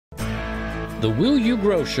The Will You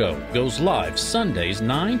Grow Show goes live Sundays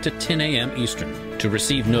 9 to 10 a.m. Eastern. To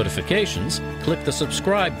receive notifications, click the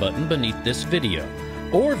subscribe button beneath this video,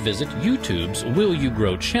 or visit YouTube's Will You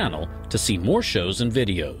Grow channel to see more shows and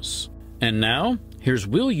videos. And now, here's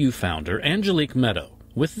Will You founder Angelique Meadow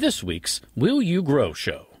with this week's Will You Grow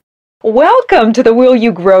Show. Welcome to the Will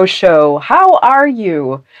You Grow Show. How are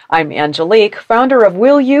you? I'm Angelique, founder of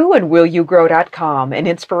Will You and WillYouGrow.com, an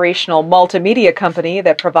inspirational multimedia company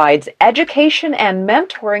that provides education and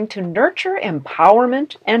mentoring to nurture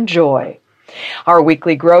empowerment and joy. Our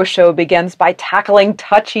weekly Grow Show begins by tackling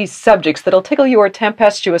touchy subjects that'll tickle your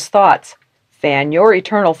tempestuous thoughts, fan your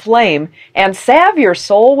eternal flame, and salve your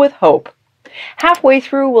soul with hope. Halfway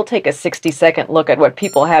through, we'll take a 60-second look at what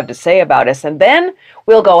people have to say about us, and then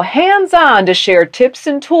we'll go hands-on to share tips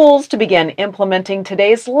and tools to begin implementing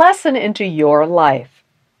today's lesson into your life.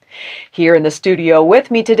 Here in the studio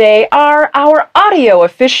with me today are our audio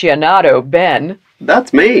aficionado, Ben.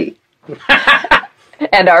 That's me.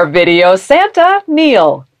 And our video Santa,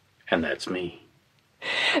 Neil. And that's me.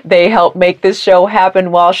 They help make this show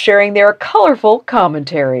happen while sharing their colorful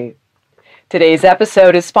commentary. Today's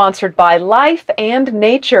episode is sponsored by Life and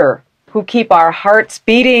Nature, who keep our hearts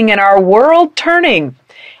beating and our world turning,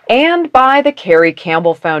 and by the Carrie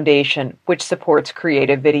Campbell Foundation, which supports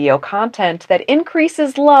creative video content that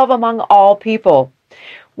increases love among all people.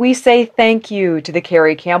 We say thank you to the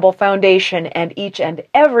Carrie Campbell Foundation and each and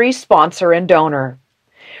every sponsor and donor.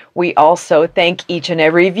 We also thank each and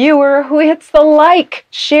every viewer who hits the like,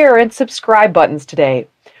 share, and subscribe buttons today.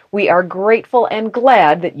 We are grateful and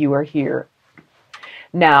glad that you are here.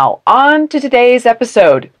 Now, on to today's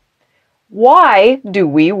episode. Why do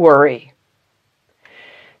we worry?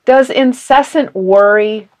 Does incessant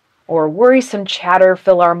worry or worrisome chatter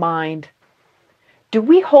fill our mind? Do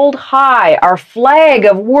we hold high our flag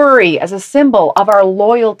of worry as a symbol of our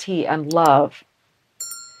loyalty and love?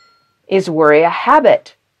 Is worry a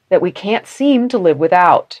habit that we can't seem to live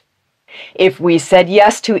without? If we said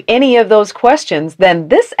yes to any of those questions, then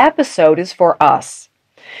this episode is for us.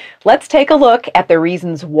 Let's take a look at the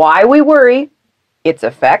reasons why we worry, its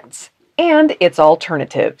effects, and its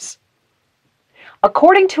alternatives.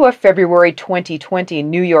 According to a February 2020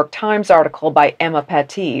 New York Times article by Emma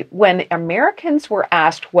Paty, when Americans were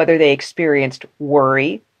asked whether they experienced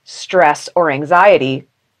worry, stress, or anxiety,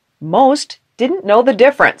 most didn't know the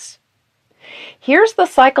difference. Here's the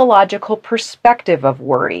psychological perspective of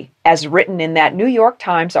worry, as written in that New York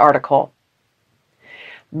Times article.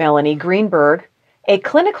 Melanie Greenberg, a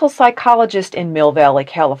clinical psychologist in Mill Valley,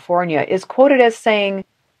 California, is quoted as saying,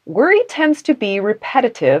 "Worry tends to be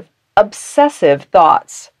repetitive, obsessive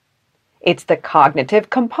thoughts. It's the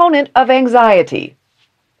cognitive component of anxiety.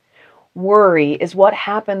 Worry is what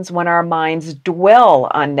happens when our minds dwell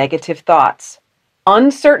on negative thoughts,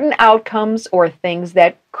 uncertain outcomes, or things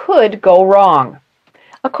that could go wrong."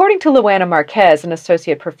 According to Luana Marquez, an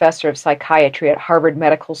associate professor of psychiatry at Harvard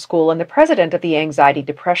Medical School and the president of the Anxiety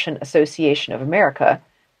Depression Association of America,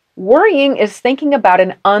 worrying is thinking about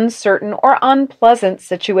an uncertain or unpleasant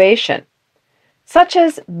situation, such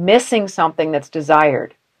as missing something that's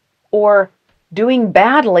desired or doing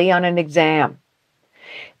badly on an exam.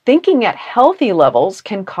 Thinking at healthy levels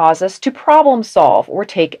can cause us to problem solve or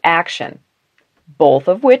take action, both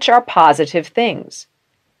of which are positive things.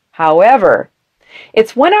 However,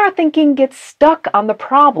 it's when our thinking gets stuck on the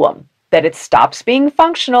problem that it stops being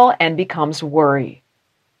functional and becomes worry.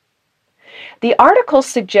 The article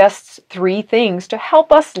suggests 3 things to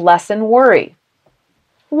help us lessen worry.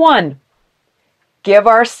 1. Give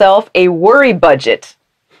ourselves a worry budget,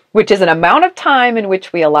 which is an amount of time in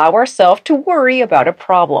which we allow ourselves to worry about a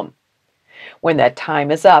problem. When that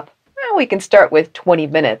time is up, we can start with 20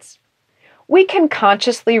 minutes. We can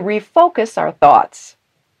consciously refocus our thoughts.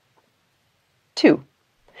 2.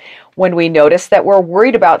 When we notice that we're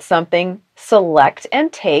worried about something, select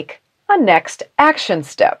and take a next action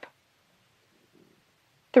step.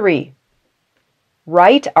 3.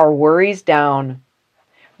 Write our worries down.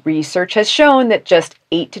 Research has shown that just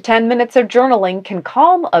 8 to 10 minutes of journaling can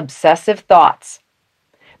calm obsessive thoughts.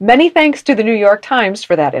 Many thanks to the New York Times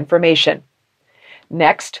for that information.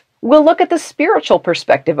 Next, we'll look at the spiritual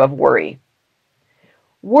perspective of worry.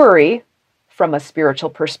 Worry, from a spiritual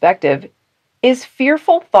perspective, is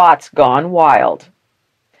fearful thoughts gone wild.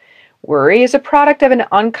 Worry is a product of an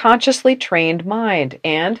unconsciously trained mind,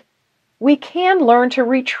 and we can learn to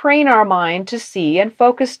retrain our mind to see and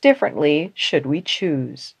focus differently should we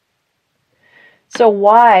choose. So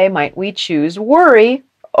why might we choose worry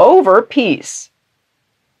over peace?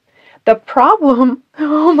 The problem,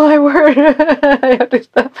 oh my word, I have to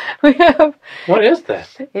stop. We have What is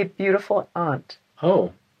that? a beautiful aunt.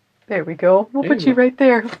 Oh. There we go. We'll There put you you go. right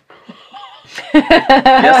there. Guest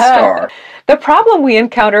star. The problem we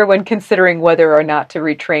encounter when considering whether or not to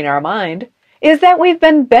retrain our mind is that we've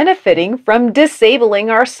been benefiting from disabling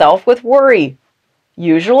ourselves with worry,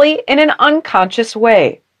 usually in an unconscious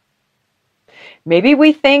way. Maybe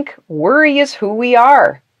we think worry is who we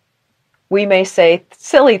are. We may say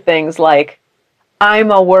silly things like, I'm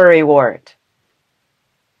a worrywart.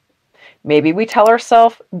 Maybe we tell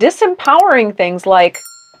ourselves disempowering things like,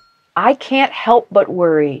 I can't help but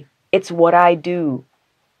worry. It's what I do.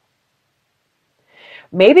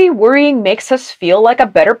 Maybe worrying makes us feel like a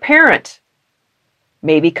better parent.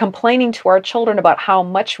 Maybe complaining to our children about how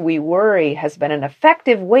much we worry has been an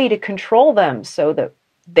effective way to control them so that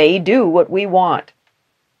they do what we want.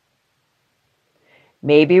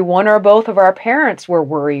 Maybe one or both of our parents were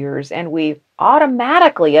worriers and we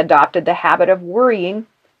automatically adopted the habit of worrying,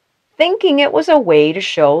 thinking it was a way to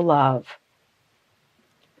show love.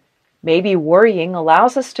 Maybe worrying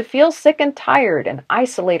allows us to feel sick and tired and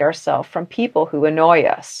isolate ourselves from people who annoy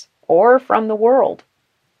us or from the world.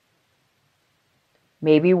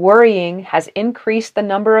 Maybe worrying has increased the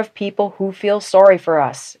number of people who feel sorry for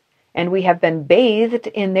us, and we have been bathed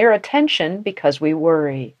in their attention because we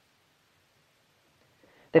worry.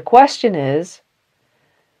 The question is,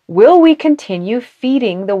 will we continue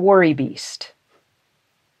feeding the worry beast?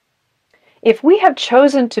 If we have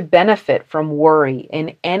chosen to benefit from worry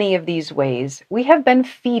in any of these ways, we have been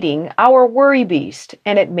feeding our worry beast,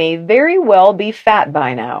 and it may very well be fat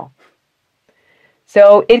by now.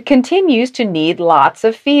 So it continues to need lots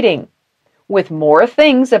of feeding, with more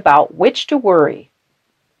things about which to worry.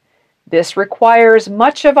 This requires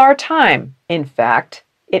much of our time. In fact,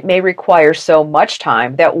 it may require so much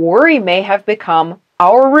time that worry may have become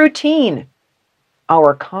our routine,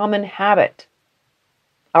 our common habit,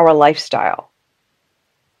 our lifestyle.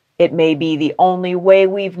 It may be the only way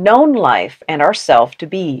we've known life and ourselves to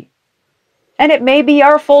be. And it may be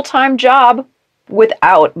our full-time job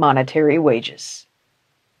without monetary wages.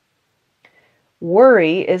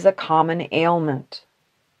 Worry is a common ailment.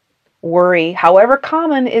 Worry, however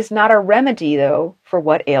common, is not a remedy, though, for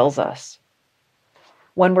what ails us.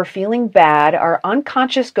 When we're feeling bad, our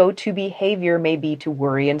unconscious go-to behavior may be to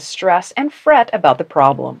worry and stress and fret about the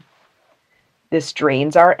problem. This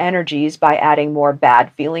drains our energies by adding more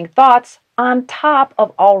bad-feeling thoughts on top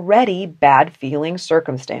of already bad-feeling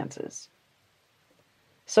circumstances.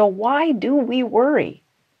 So why do we worry?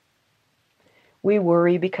 We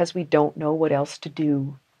worry because we don't know what else to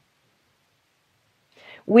do.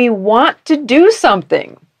 We want to do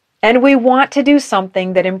something, and we want to do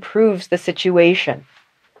something that improves the situation.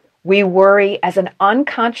 We worry as an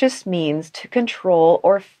unconscious means to control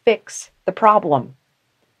or fix the problem.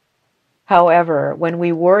 However, when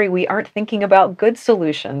we worry, we aren't thinking about good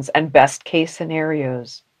solutions and best-case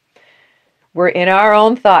scenarios. We're in our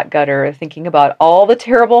own thought gutter, thinking about all the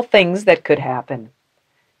terrible things that could happen,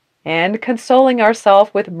 and consoling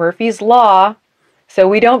ourselves with Murphy's Law so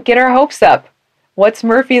we don't get our hopes up. What's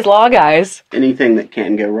Murphy's Law, guys? Anything that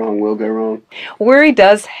can go wrong will go wrong. Worry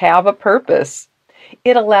does have a purpose.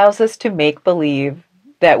 It allows us to make believe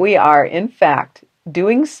that we are, in fact,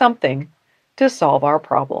 doing something to solve our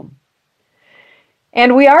problem.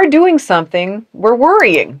 And we are doing something, we're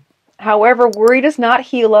worrying. However, worry does not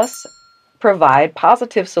heal us, provide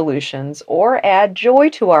positive solutions, or add joy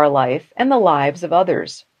to our life and the lives of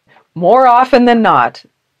others. More often than not,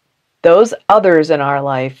 those others in our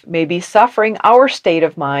life may be suffering our state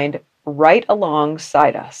of mind right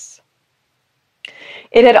alongside us.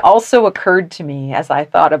 It had also occurred to me as I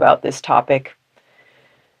thought about this topic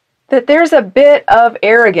that there's a bit of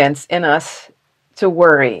arrogance in us to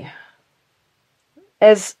worry.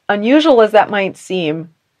 As unusual as that might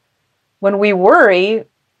seem, when we worry,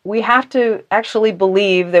 we have to actually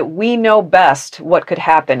believe that we know best what could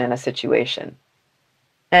happen in a situation.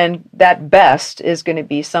 And that best is going to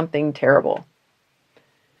be something terrible.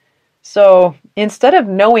 So instead of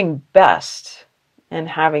knowing best and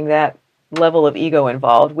having that level of ego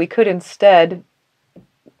involved, we could instead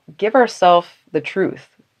give ourselves the truth,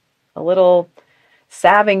 a little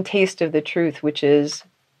saving taste of the truth, which is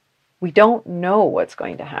we don't know what's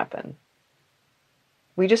going to happen.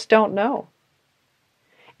 We just don't know.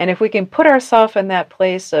 And if we can put ourselves in that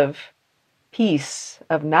place of peace,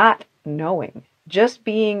 of not knowing, just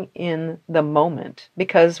being in the moment,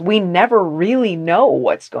 because we never really know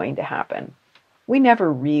what's going to happen. We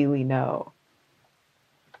never really know.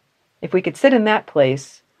 If we could sit in that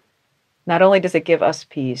place, not only does it give us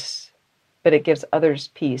peace, but it gives others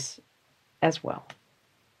peace as well.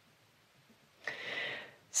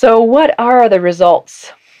 So what are the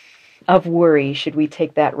results of worry should we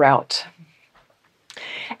take that route?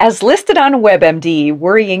 As listed on WebMD,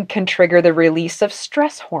 worrying can trigger the release of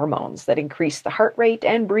stress hormones that increase the heart rate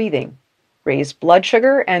and breathing, raise blood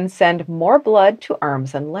sugar, and send more blood to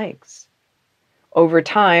arms and legs. Over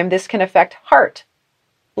time, this can affect heart,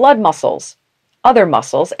 blood muscles, other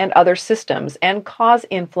muscles, and other systems, and cause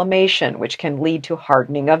inflammation, which can lead to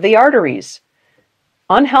hardening of the arteries,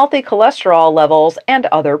 unhealthy cholesterol levels, and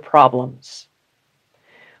other problems.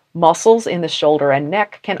 Muscles in the shoulder and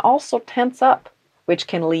neck can also tense up, which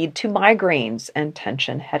can lead to migraines and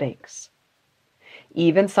tension headaches.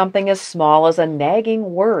 Even something as small as a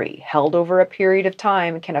nagging worry held over a period of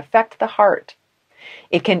time can affect the heart.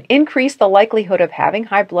 It can increase the likelihood of having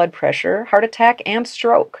high blood pressure, heart attack, and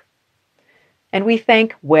stroke. And we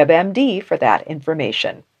thank WebMD for that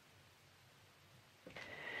information.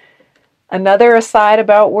 Another aside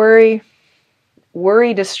about worry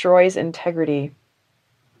destroys integrity.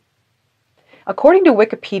 According to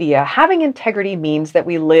Wikipedia, having integrity means that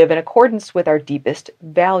we live in accordance with our deepest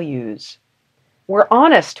values. We're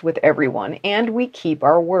honest with everyone, and we keep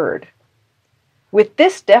our word. With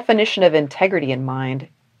this definition of integrity in mind,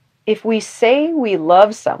 if we say we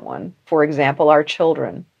love someone, for example, our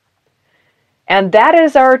children, and that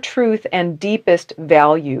is our truth and deepest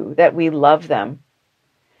value, that we love them,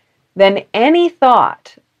 then any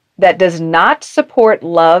thought that does not support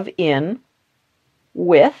love in,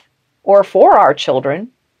 with, or for our children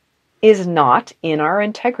is not in our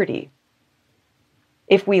integrity.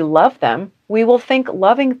 If we love them, we will think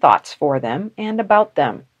loving thoughts for them and about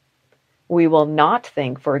them. We will not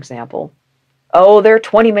think, for example, oh, they're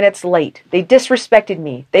 20 minutes late. They disrespected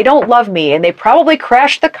me. They don't love me, and they probably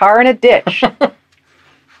crashed the car in a ditch.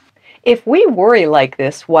 If we worry like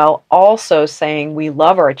this while also saying we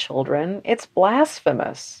love our children, it's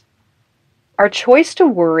blasphemous. Our choice to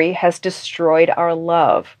worry has destroyed our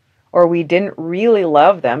love, or we didn't really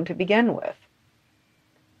love them to begin with.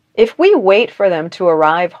 If we wait for them to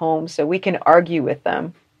arrive home so we can argue with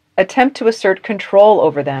them, attempt to assert control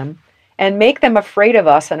over them, and make them afraid of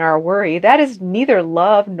us and our worry, that is neither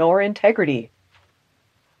love nor integrity.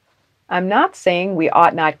 I'm not saying we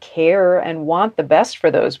ought not care and want the best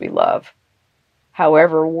for those we love.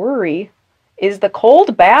 However, worry is the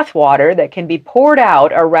cold bath water that can be poured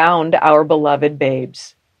out around our beloved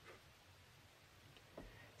babes.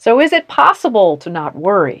 So is it possible to not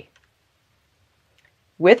worry?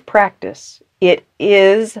 With practice, it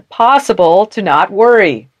is possible to not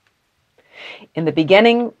worry. In the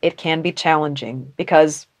beginning, it can be challenging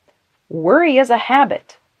because worry is a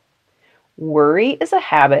habit. Worry is a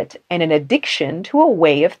habit and an addiction to a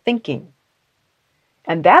way of thinking.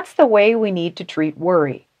 And that's the way we need to treat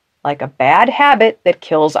worry, like a bad habit that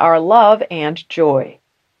kills our love and joy.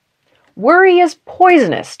 Worry is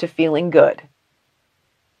poisonous to feeling good.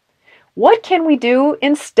 What can we do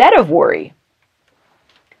instead of worry?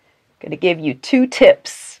 I'm going to give you 2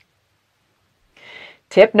 tips.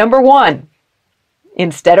 Tip number 1,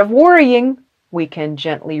 instead of worrying, we can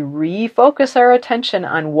gently refocus our attention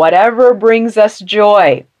on whatever brings us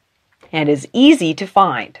joy and is easy to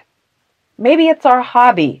find. Maybe it's our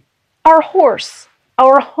hobby, our horse,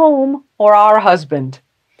 our home, or our husband.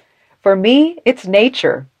 For me, it's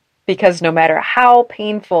nature, because no matter how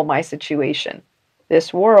painful my situation,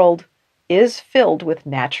 this world is filled with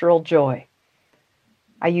natural joy.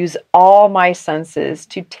 I use all my senses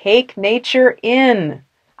to take nature in.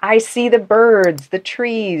 I see the birds, the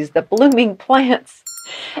trees, the blooming plants,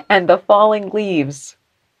 and the falling leaves.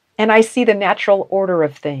 And I see the natural order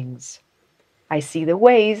of things. I see the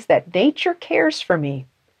ways that nature cares for me,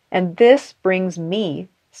 and this brings me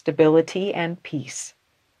stability and peace.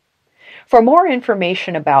 For more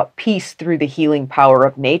information about peace through the healing power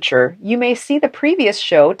of nature, you may see the previous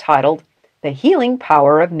show titled The Healing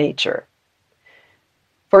Power of Nature.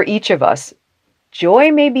 For each of us, joy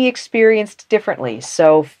may be experienced differently,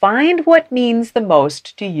 so find what means the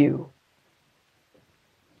most to you.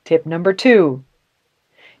 Tip number 2.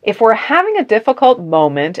 If we're having a difficult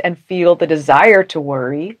moment and feel the desire to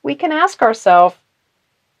worry, we can ask ourselves,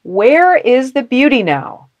 where is the beauty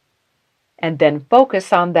now? And then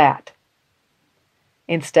focus on that.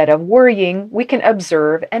 Instead of worrying, we can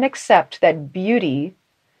observe and accept that beauty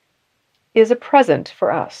is a present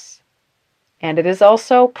for us. And it is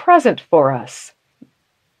also present for us.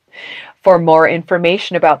 For more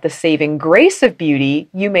information about the saving grace of beauty,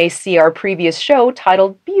 you may see our previous show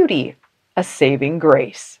titled Beauty, a Saving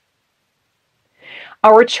Grace.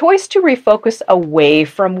 Our choice to refocus away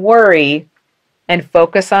from worry and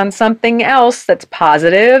focus on something else that's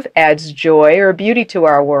positive, adds joy or beauty to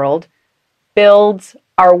our world, builds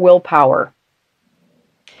our willpower.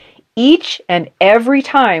 Each and every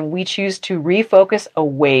time we choose to refocus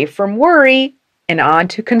away from worry and on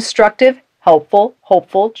to constructive, helpful,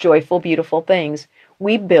 hopeful, joyful, beautiful things,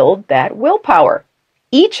 we build that willpower.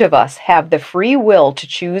 Each of us have the free will to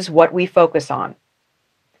choose what we focus on.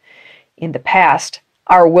 In the past,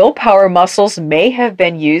 our willpower muscles may have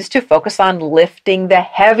been used to focus on lifting the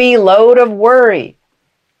heavy load of worry.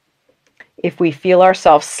 If we feel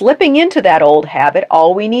ourselves slipping into that old habit,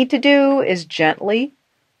 all we need to do is gently,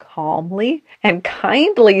 calmly, and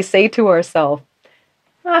kindly say to ourselves,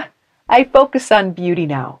 I focus on beauty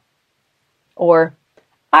now. Or,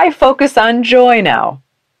 I focus on joy now.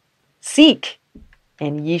 Seek,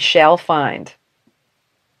 and ye shall find.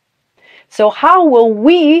 So how will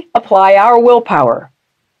we apply our willpower?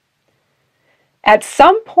 At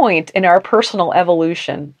some point in our personal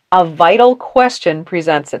evolution, a vital question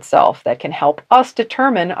presents itself that can help us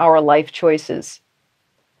determine our life choices.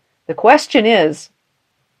 The question is,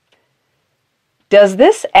 does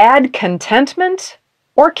this add contentment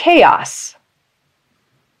or chaos?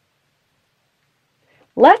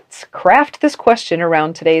 Let's craft this question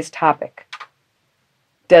around today's topic.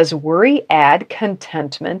 Does worry add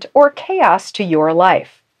contentment or chaos to your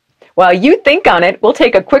life? While you think on it, we'll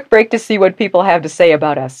take a quick break to see what people have to say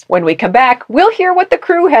about us. When we come back, we'll hear what the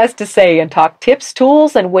crew has to say and talk tips,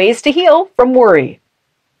 tools, and ways to heal from worry.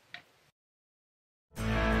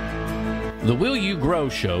 The Will You Grow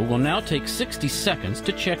Show will now take 60 seconds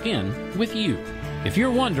to check in with you. If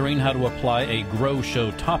you're wondering how to apply a Grow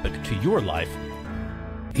Show topic to your life,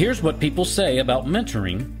 here's what people say about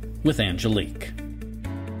mentoring with Angelique.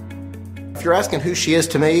 If you're asking who she is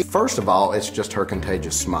to me, first of all, it's just her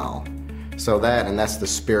contagious smile. So that's the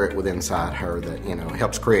spirit within inside her that,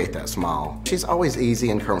 helps create that smile. She's always easy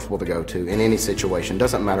and comfortable to go to in any situation.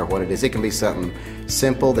 Doesn't matter what it is. It can be something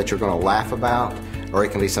simple that you're going to laugh about, or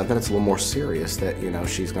it can be something that's a little more serious that,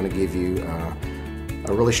 she's going to give you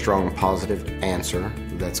a really strong positive answer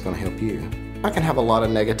that's going to help you. I can have a lot of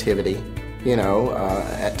negativity,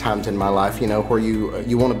 at times in my life, where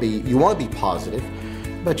you want to be positive.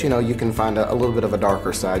 But you can find a little bit of a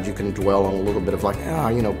darker side. You can dwell on a little bit of like,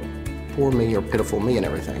 poor me or pitiful me and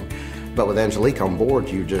everything. But with Angelique on board,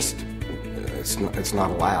 it's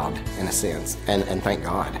not allowed in a sense. And thank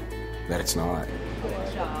God that it's not.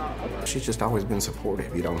 She's just always been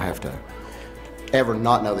supportive. You don't have to ever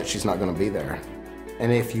not know that she's not going to be there.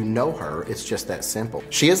 And if you know her, it's just that simple.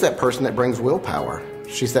 She is that person that brings willpower.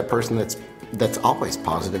 She's that person that's always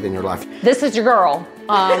positive in your life. This is your girl.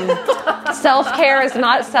 Self-care is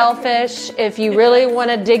not selfish. If you really want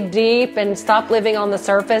to dig deep and stop living on the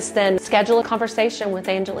surface, then schedule a conversation with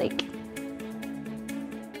Angelique.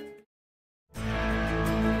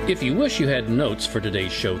 If you wish you had notes for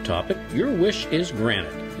today's show topic, your wish is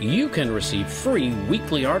granted. You can receive free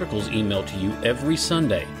weekly articles emailed to you every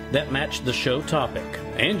Sunday that match the show topic.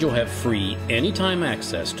 And you'll have free anytime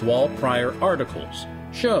access to all prior articles,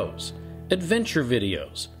 shows, adventure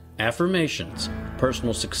videos, affirmations,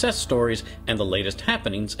 personal success stories, and the latest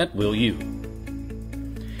happenings at Will You.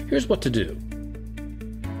 Here's what to do.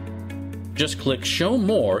 Just click Show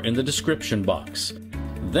More in the description box.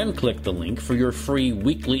 Then click the link for your free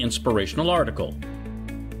weekly inspirational article.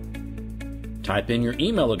 Type in your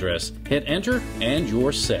email address, hit enter, and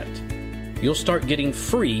you're set. You'll start getting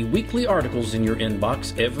free weekly articles in your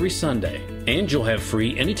inbox every Sunday, and you'll have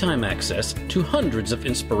free anytime access to hundreds of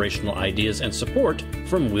inspirational ideas and support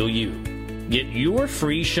from Will You. Get your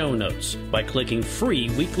free show notes by clicking free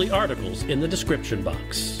weekly articles in the description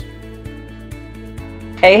box.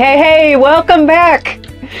 Hey, welcome back.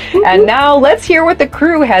 And now let's hear what the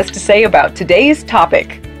crew has to say about today's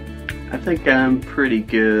topic. I think I'm pretty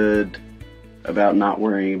good about not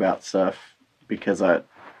worrying about stuff because I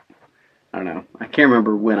don't know. I can't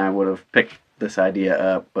remember when I would have picked this idea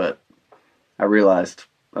up, but I realized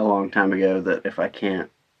a long time ago that if I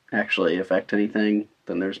can't actually affect anything,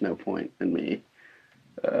 then there's no point in me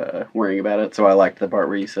worrying about it. So I liked the part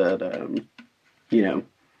where you said,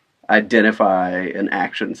 identify an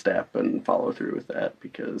action step and follow through with that,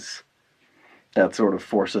 because that sort of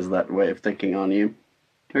forces that way of thinking on you.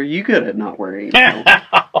 Are you good at not worrying? I'm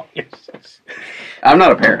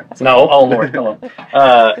not a parent. No, oh Lord, no.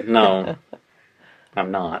 No,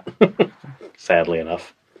 I'm not. Sadly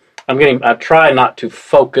enough. I try not to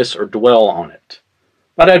focus or dwell on it.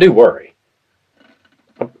 But I do worry.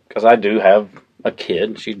 Because I do have a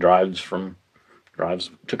kid. She drives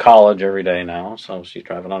to college every day now. So she's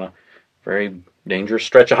driving on a very dangerous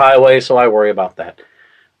stretch of highway, so I worry about that.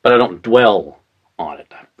 But I don't dwell on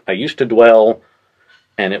it. I used to dwell,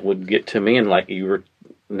 and it would get to me, and like you were,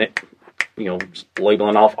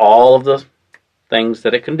 labeling off all of the things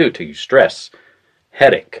that it can do to you. Stress,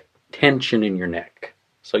 headache, tension in your neck.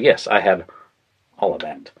 So yes, I had all of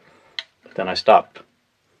that. then I stopped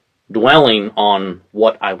dwelling on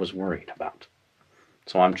what I was worried about.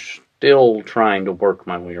 So I'm still trying to work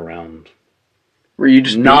my way around Were you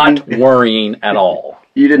just not worrying at all.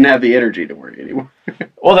 You didn't have the energy to worry anymore.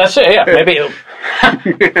 Well, that's it, yeah. Maybe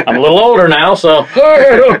I'm a little older now, so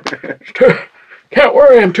can't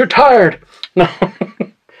worry, I'm too tired. No.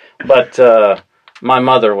 But my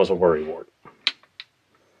mother was a worrywart.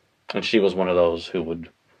 And she was one of those who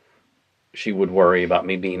would worry about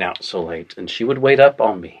me being out so late, and she would wait up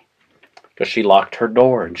on me because she locked her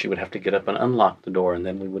door, and she would have to get up and unlock the door, and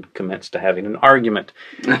then we would commence to having an argument.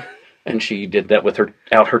 And she did that with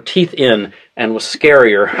her teeth in, and was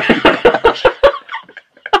scarier.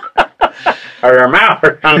 Her mouth.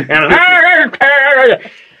 I'm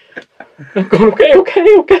going,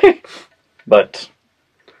 okay. But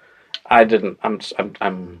I didn't. I'm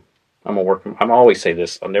a work. I always say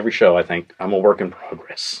this on every show. I think I'm a work in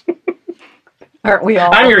progress. Aren't we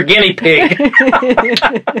all? I'm your guinea pig.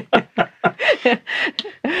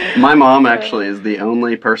 My mom actually is the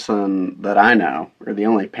only person that I know, or the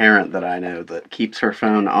only parent that I know, that keeps her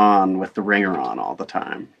phone on with the ringer on all the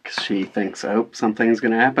time. Because she thinks, oh, something's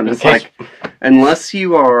going to happen. It's like, unless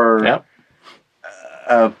you are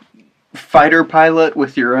a fighter pilot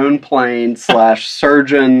with your own plane /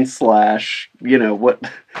 surgeon /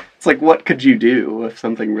 what... It's like, what could you do if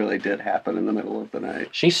something really did happen in the middle of the night?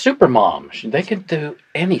 She's super mom. They could do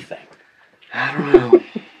anything. I don't know.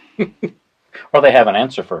 Or they have an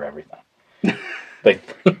answer for everything. That's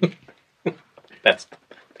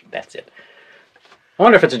it. I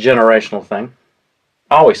wonder if it's a generational thing.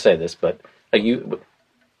 I always say this, but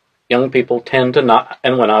young people tend to not,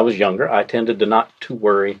 and when I was younger, I tended to not to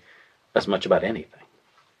worry as much about anything.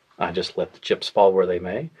 I just let the chips fall where they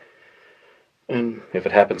may. And if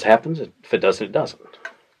it happens, happens. If it doesn't, it doesn't.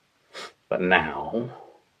 But now,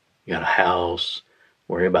 you got a house,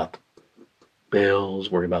 worry about the bills,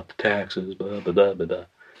 worry about the taxes, blah, blah, blah, blah, blah.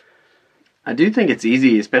 I do think it's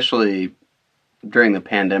easy, especially during the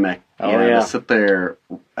pandemic, to sit there.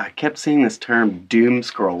 I kept seeing this term, doom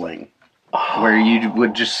scrolling, where you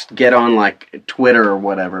would just get on, like, Twitter or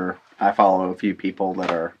whatever. I follow a few people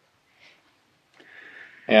that are,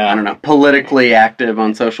 I don't know, politically active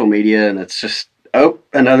on social media, and it's just,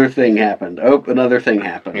 another thing happened. Another thing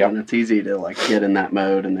happened. Yep. And it's easy to, like, get in that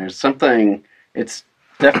mode, and there's something, it's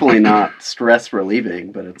definitely not stress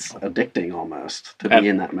relieving, but it's addicting almost to be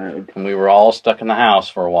in that mode. And we were all stuck in the house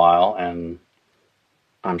for a while, and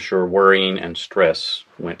I'm sure worrying and stress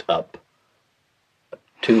went up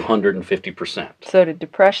 250%. So did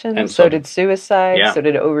depression, and so did suicide, so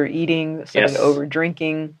did overeating, so did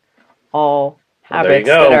overdrinking, all habits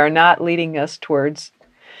that are not leading us towards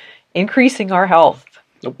increasing our health,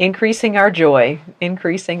 increasing our joy,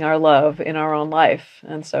 increasing our love in our own life.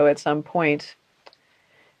 And so at some point,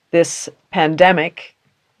 this pandemic,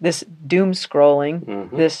 this doom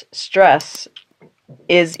scrolling, this stress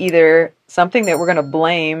is either something that we're going to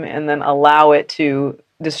blame and then allow it to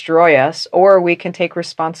destroy us, or we can take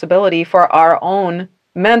responsibility for our own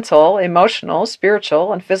mental, emotional,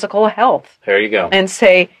 spiritual, and physical health. There you go. And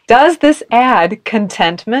say, does this add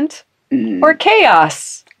contentment or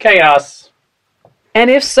chaos? Chaos. And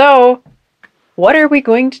if so, what are we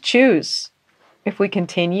going to choose? If we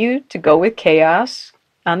continue to go with chaos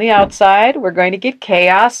on the outside, we're going to get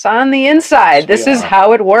chaos on the inside. This is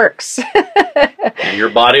how it works. And your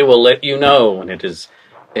body will let you know when it is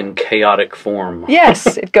in chaotic form.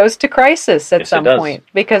 Yes, it goes to crisis at some point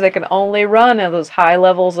because it can only run at those high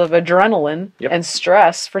levels of adrenaline and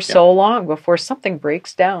stress for so long before something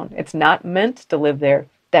breaks down. It's not meant to live there.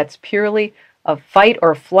 That's purely a fight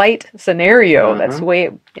or flight scenario. That's the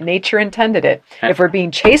way nature intended it. If we're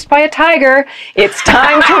being chased by a tiger, it's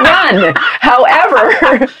time to run.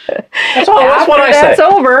 However, that's what I say. That's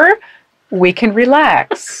over, we can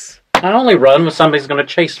relax. I only run when somebody's going to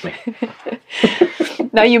chase me.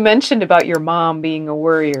 Now, you mentioned about your mom being a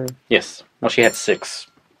worrier. Yes. Well, she had 6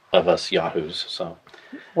 of us yahoos, so.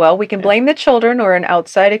 Well, we can blame the children or an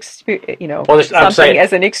outside, something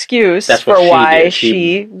as an excuse for what why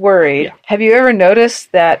she worried. Yeah. Have you ever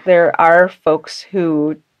noticed that there are folks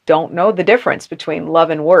who don't know the difference between love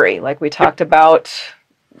and worry? Like we talked about,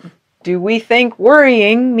 do we think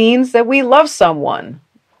worrying means that we love someone?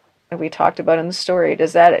 Like we talked about in the story.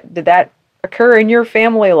 Did that occur in your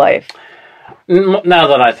family life? Now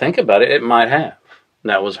that I think about it, it might have.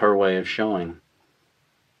 That was her way of showing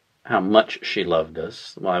how much she loved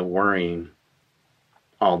us by worrying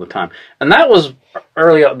all the time. And that was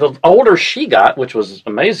early. The older she got, which was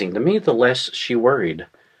amazing to me, the less she worried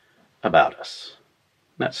about us.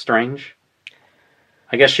 Isn't that strange?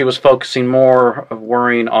 I guess she was focusing more of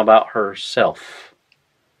worrying about herself.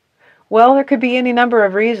 Well, there could be any number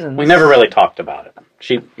of reasons. We never really talked about it.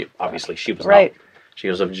 She was right. She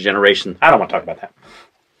was of a generation. I don't want to talk about that.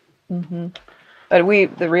 Mm-hmm.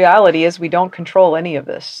 But the reality is we don't control any of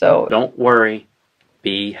this. So don't worry,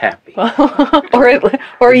 be happy.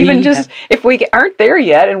 or even just if we aren't there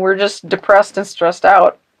yet and we're just depressed and stressed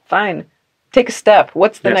out, fine. Take a step.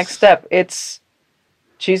 What's the next step? It's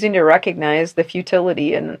choosing to recognize the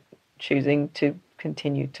futility and choosing to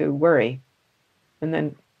continue to worry. And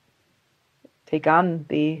then take on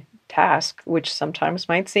the task, which sometimes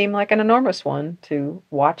might seem like an enormous one, to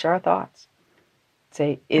watch our thoughts.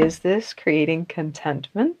 Say, is this creating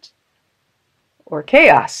contentment or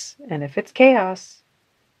chaos? And if it's chaos,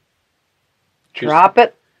 drop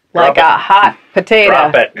it like a hot potato.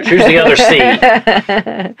 Drop it. Choose the other C.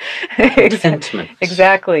 Contentment.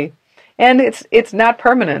 Exactly. And it's not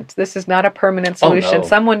permanent. This is not a permanent solution. Oh, no.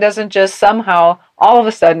 Someone doesn't just somehow, all of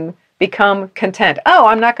a sudden, become content. Oh,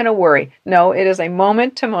 I'm not going to worry. No, it is a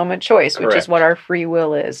moment-to-moment choice, Correct. which is what our free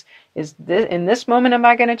will is. In this moment, am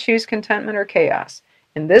I going to choose contentment or chaos?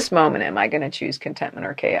 In this moment, am I going to choose contentment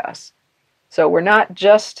or chaos? So we're not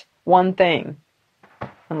just one thing,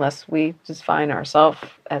 unless we just find ourselves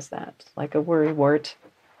as that, like a worrywart.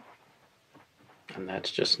 And that's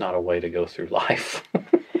just not a way to go through life.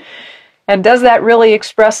 And does that really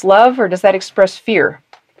express love, or does that express fear?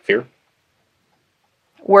 Fear.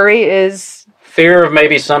 Worry is... Fear of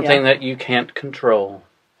maybe something that you can't control.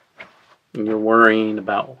 And you're worrying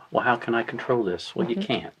about, well, how can I control this? Well, you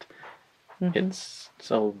can't.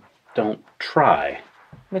 So don't try.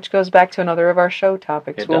 Which goes back to another of our show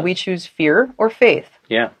topics. Will we choose fear or faith?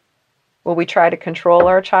 Yeah. Will we try to control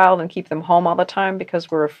our child and keep them home all the time because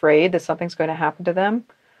we're afraid that something's going to happen to them?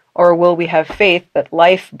 Or will we have faith that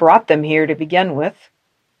life brought them here to begin with?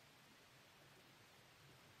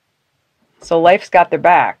 So life's got their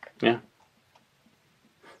back. Yeah.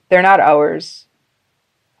 They're not ours.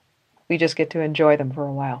 We just get to enjoy them for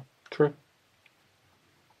a while. True.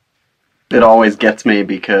 It always gets me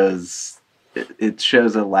because it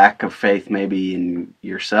shows a lack of faith maybe in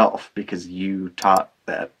yourself because you taught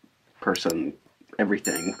that person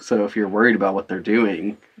everything. So if you're worried about what they're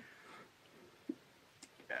doing,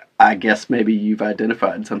 I guess maybe you've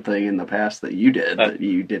identified something in the past that you did that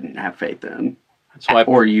you didn't have faith in. That's why,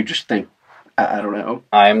 or you just think, I don't know.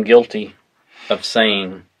 I am guilty of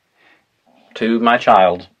saying to my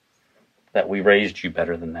child that we raised you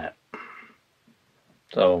better than that.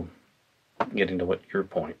 So, getting to what your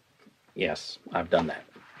point, yes, I've done that.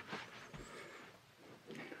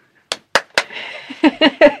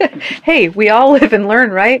 Hey, we all live and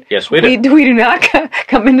learn, right? Yes, we do. We do not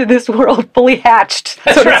come into this world fully hatched,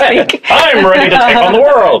 so to speak. I'm ready to take on the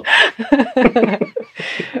world.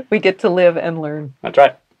 We get to live and learn. That's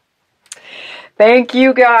right. Thank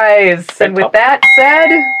you, guys. And with that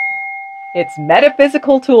said, it's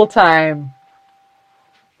metaphysical tool time.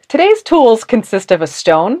 Today's tools consist of a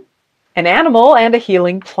stone, an animal, and a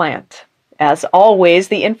healing plant. As always,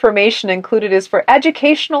 the information included is for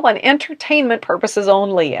educational and entertainment purposes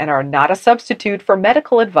only and are not a substitute for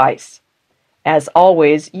medical advice. As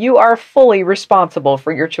always, you are fully responsible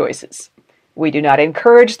for your choices. We do not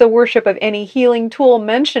encourage the worship of any healing tool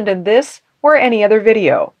mentioned in this or any other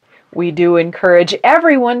video. We do encourage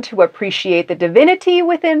everyone to appreciate the divinity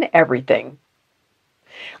within everything.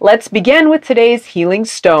 Let's begin with today's healing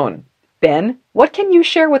stone. Ben, what can you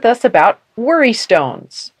share with us about worry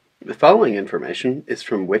stones? The following information is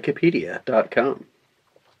from Wikipedia.com.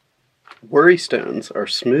 Worry stones are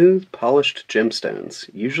smooth, polished gemstones,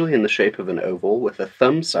 usually in the shape of an oval with a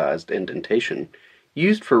thumb-sized indentation,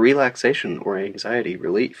 used for relaxation or anxiety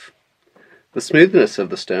relief. The smoothness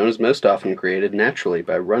of the stone is most often created naturally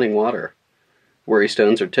by running water. Worry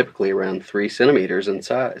stones are typically around 3 centimeters in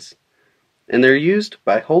size, and they're used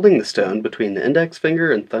by holding the stone between the index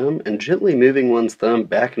finger and thumb and gently moving one's thumb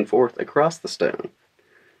back and forth across the stone.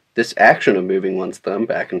 This action of moving one's thumb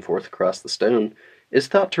back and forth across the stone is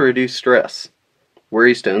thought to reduce stress.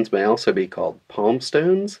 Worry stones may also be called palm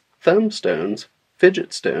stones, thumb stones,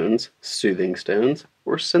 fidget stones, soothing stones,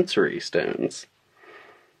 or sensory stones.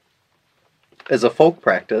 As a folk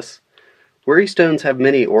practice, worry stones have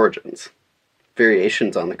many origins.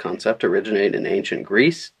 Variations on the concept originate in ancient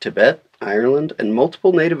Greece, Tibet, Ireland, and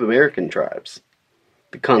multiple Native American tribes.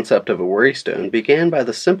 The concept of a worry stone began by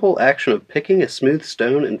the simple action of picking a smooth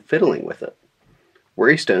stone and fiddling with it.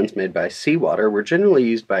 Worry stones made by seawater were generally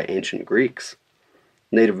used by ancient Greeks.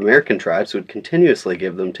 Native American tribes would continuously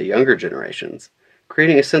give them to younger generations,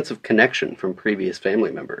 creating a sense of connection from previous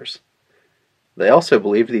family members. They also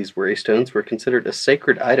believed these worry stones were considered a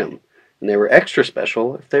sacred item, and they were extra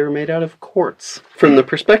special if they were made out of quartz. From the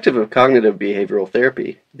perspective of cognitive behavioral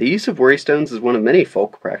therapy, the use of worry stones is one of many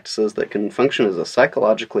folk practices that can function as a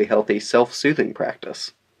psychologically healthy self-soothing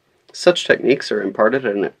practice. Such techniques are imparted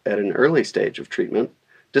at an early stage of treatment,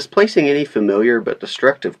 displacing any familiar but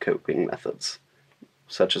destructive coping methods,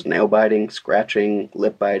 such as nail biting, scratching,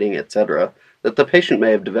 lip biting, etc., that the patient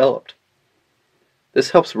may have developed.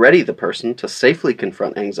 This helps ready the person to safely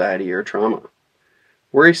confront anxiety or trauma.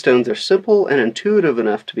 Worry stones are simple and intuitive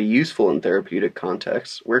enough to be useful in therapeutic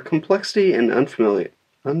contexts where complexity and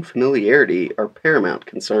unfamiliarity are paramount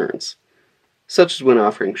concerns, such as when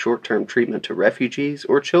offering short-term treatment to refugees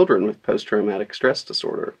or children with post-traumatic stress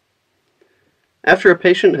disorder. After a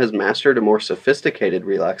patient has mastered a more sophisticated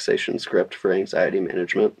relaxation script for anxiety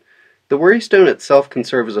management, the worry stone itself can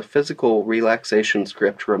serve as a physical relaxation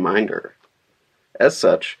script reminder. As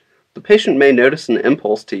such, the patient may notice an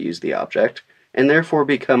impulse to use the object, and therefore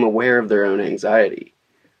become aware of their own anxiety.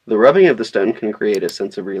 The rubbing of the stone can create a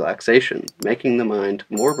sense of relaxation, making the mind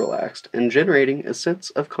more relaxed and generating a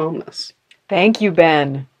sense of calmness. Thank you,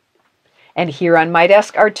 Ben. And here on my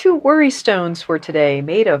desk are 2 worry stones for today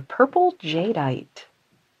made of purple jadeite.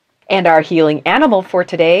 And our healing animal for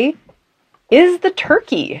today is the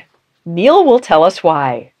turkey. Neil will tell us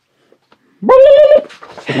why.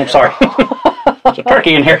 I'm sorry. There's a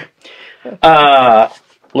turkey in here.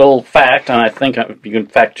 Little fact, and I think you can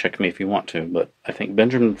fact check me if you want to, but I think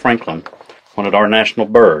Benjamin Franklin wanted our national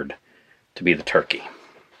bird to be the turkey.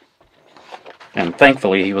 And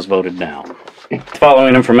thankfully he was voted down. The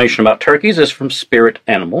following information about turkeys is from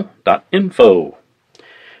spiritanimal.info.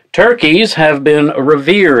 Turkeys have been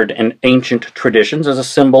revered in ancient traditions as a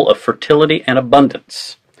symbol of fertility and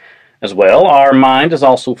abundance. As well, our mind is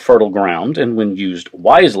also fertile ground, and when used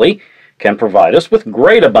wisely, can provide us with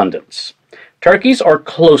great abundance. Turkeys are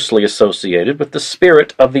closely associated with the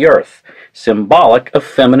spirit of the earth, symbolic of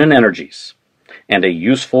feminine energies, and a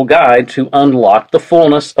useful guide to unlock the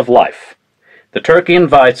fullness of life. The turkey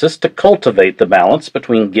invites us to cultivate the balance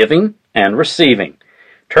between giving and receiving.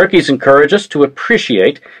 Turkeys encourage us to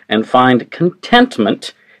appreciate and find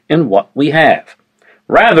contentment in what we have.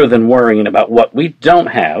 Rather than worrying about what we don't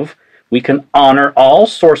have, we can honor all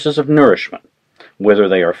sources of nourishment, whether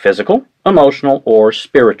they are physical, emotional, or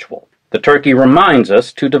spiritual. The turkey reminds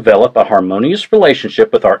us to develop a harmonious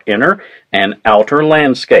relationship with our inner and outer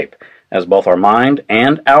landscape, as both our mind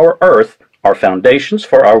and our earth are foundations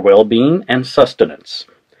for our well-being and sustenance.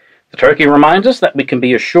 The turkey reminds us that we can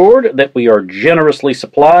be assured that we are generously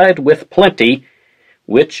supplied with plenty,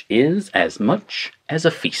 which is as much as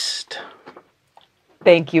a feast.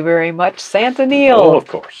 Thank you very much, Santa Neil. Oh, of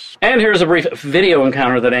course. And here's a brief video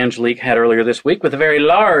encounter that Angelique had earlier this week with a very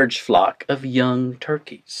large flock of young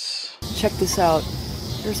turkeys. Check this out.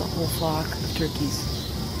 There's a whole flock of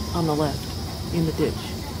turkeys on the left in the ditch.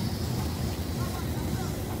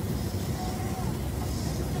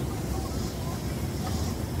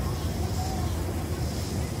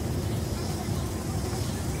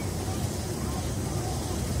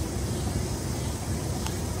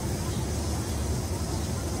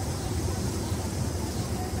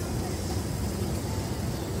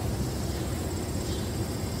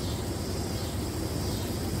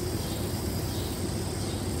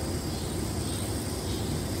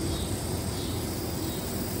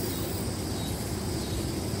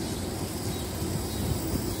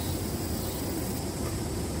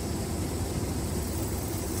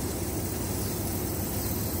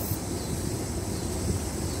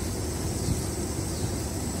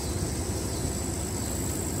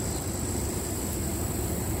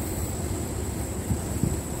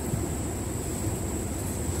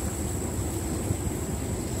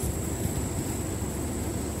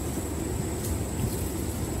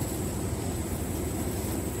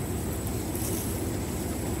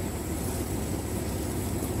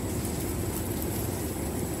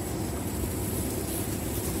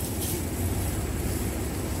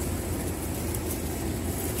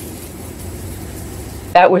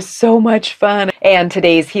 That was so much fun. And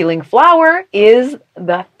today's healing flower is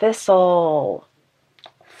the thistle.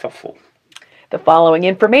 Fuffle. The following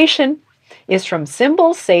information is from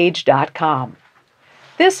symbolsage.com.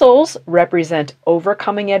 Thistles represent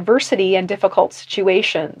overcoming adversity and difficult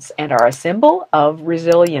situations and are a symbol of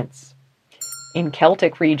resilience. In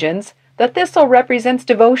Celtic regions, the thistle represents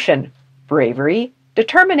devotion, bravery,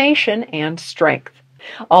 determination, and strength.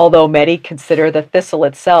 Although many consider the thistle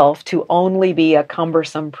itself to only be a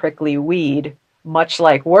cumbersome prickly weed, much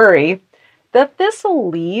like worry, the thistle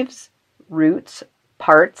leaves, roots,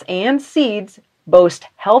 parts, and seeds boast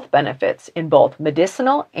health benefits in both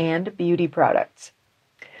medicinal and beauty products.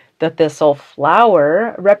 The thistle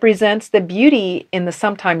flower represents the beauty in the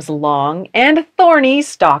sometimes long and thorny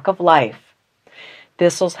stalk of life.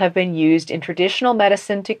 Thistles have been used in traditional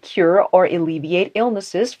medicine to cure or alleviate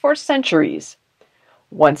illnesses for centuries.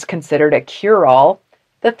 Once considered a cure-all,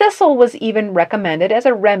 the thistle was even recommended as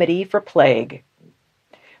a remedy for plague.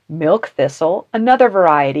 Milk thistle, another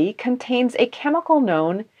variety, contains a chemical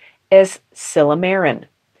known as silymarin,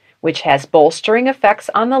 which has bolstering effects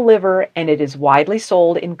on the liver, and it is widely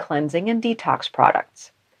sold in cleansing and detox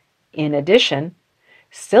products. In addition,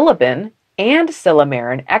 silibin and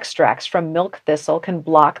silymarin extracts from milk thistle can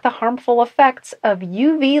block the harmful effects of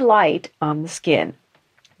UV light on the skin.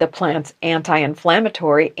 The plant's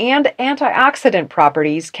anti-inflammatory and antioxidant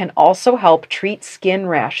properties can also help treat skin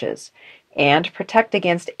rashes and protect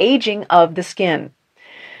against aging of the skin.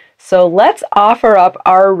 So let's offer up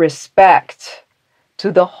our respect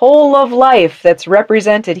to the whole of life that's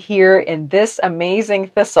represented here in this amazing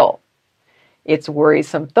thistle. Its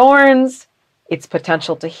worrisome thorns, its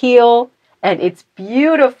potential to heal, and its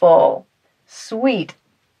beautiful, sweet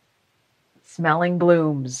smelling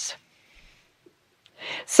blooms.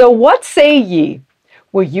 So what say ye?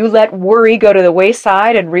 Will you let worry go to the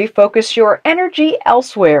wayside and refocus your energy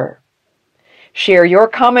elsewhere? Share your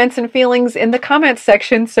comments and feelings in the comments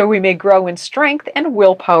section so we may grow in strength and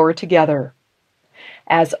willpower together.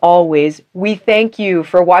 As always, we thank you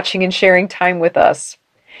for watching and sharing time with us.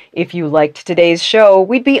 If you liked today's show,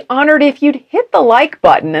 we'd be honored if you'd hit the like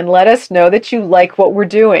button and let us know that you like what we're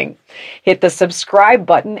doing. Hit the subscribe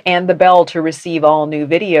button and the bell to receive all new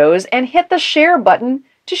videos, and hit the share button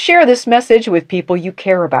to share this message with people you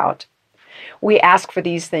care about. We ask for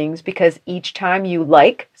these things because each time you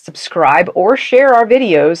like, subscribe, or share our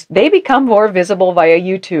videos, they become more visible via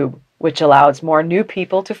YouTube, which allows more new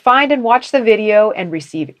people to find and watch the video and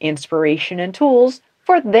receive inspiration and tools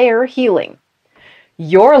for their healing.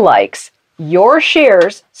 Your likes, your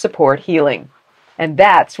shares support healing, and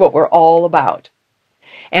that's what we're all about.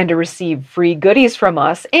 And to receive free goodies from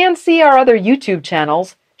us and see our other YouTube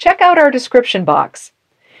channels, check out our description box.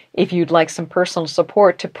 If you'd like some personal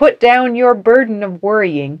support to put down your burden of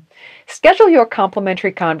worrying, schedule your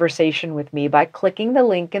complimentary conversation with me by clicking the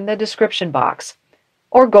link in the description box,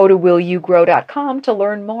 or go to willyougrow.com to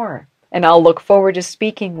learn more. And I'll look forward to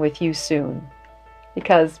speaking with you soon,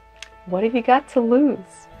 because what have you got to lose?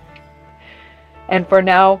 And for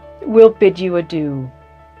now, we'll bid you adieu.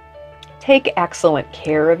 Take excellent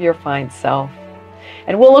care of your fine self,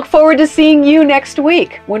 and we'll look forward to seeing you next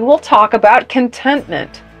week when we'll talk about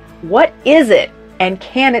contentment. What is it, and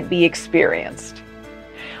can it be experienced?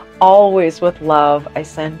 Always with love, I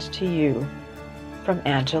send to you from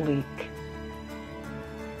Angelique.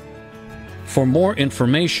 For more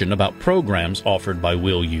information about programs offered by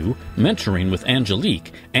Will You, mentoring with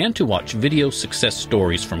Angelique, and to watch video success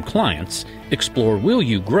stories from clients, explore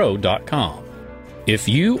willyougrow.com. If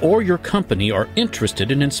you or your company are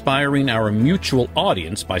interested in inspiring our mutual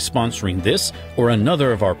audience by sponsoring this or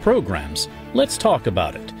another of our programs, let's talk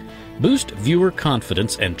about it. Boost viewer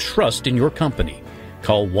confidence and trust in your company.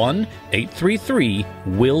 Call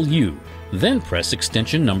 1-833-WILL-YOU, then press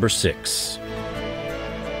extension number 6.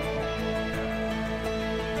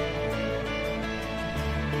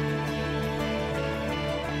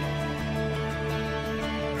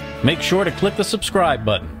 Make sure to click the subscribe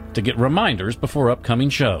button to get reminders before upcoming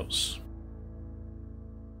shows.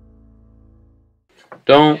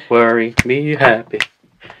 Don't worry, be happy.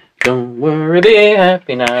 Don't worry, be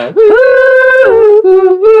happy now. Woo!